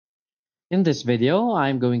In this video,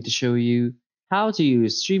 I'm going to show you how to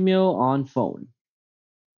use Stremio on phone.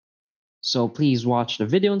 So please watch the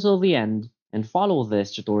video until the end and follow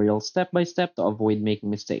this tutorial step by step to avoid making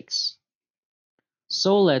mistakes.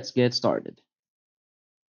 So let's get started.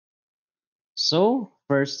 So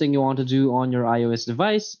first thing you want to do on your iOS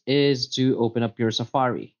device is to open up your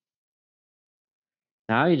Safari.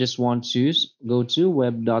 Now you just want to go to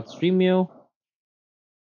web.stremio.io.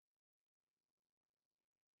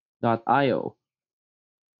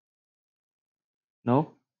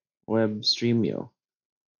 No, web.stremio.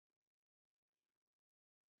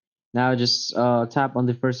 Now just tap on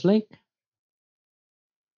the first link.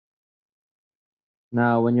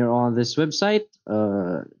 Now, when you're on this website,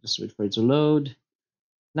 just wait for it to load.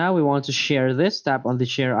 Now we want to share this. Tap on the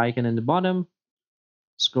share icon in the bottom,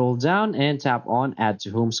 scroll down and tap on add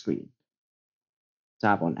to home screen.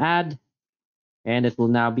 Tap on add, and it will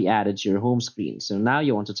now be added to your home screen. So now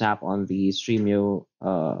you want to tap on the Stremio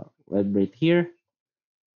web right here.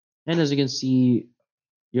 And as you can see,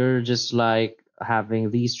 you're just like having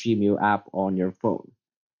the Stremio app on your phone.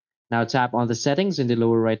 Now tap on the settings in the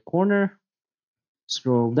lower right corner.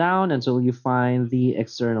 Scroll down until you find the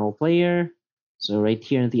external player. So right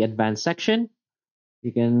here in the advanced section,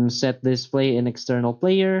 you can set display in external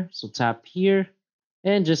player. So tap here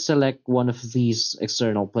and just select one of these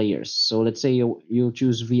external players. So let's say you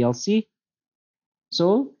choose VLC.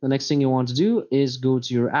 So the next thing you want to do is go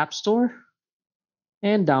to your app store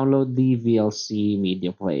and download the VLC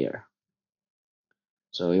media player.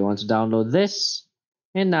 So you want to download this,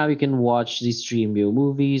 and now you can watch the Streamio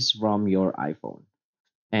movies from your iPhone.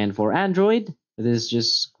 And for Android, it is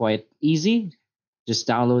just quite easy. Just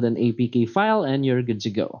download an APK file and you're good to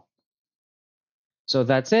go. So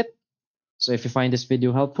that's it. So if you find this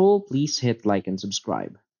video helpful, please hit like and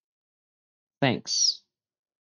subscribe. Thanks.